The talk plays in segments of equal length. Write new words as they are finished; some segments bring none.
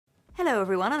Hello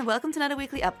everyone and welcome to another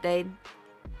weekly update.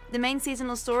 The main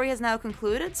seasonal story has now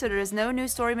concluded, so there is no new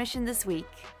story mission this week.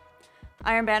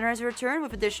 Iron Banner has returned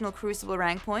with additional Crucible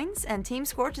rank points, and Team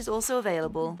Scorch is also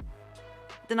available.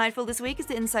 The Nightfall this week is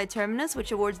the Inside Terminus,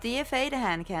 which awards D.F.A the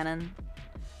hand cannon.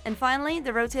 And finally, the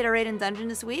Rotator Raid and Dungeon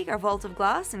this week are Vault of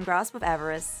Glass and Grasp of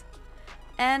Avarice.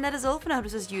 And that is all for now. If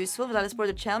this was useful, let us support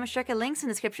the channel, check the links in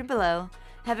the description below.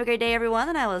 Have a great day everyone,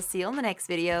 and I will see you on the next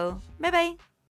video. Bye bye!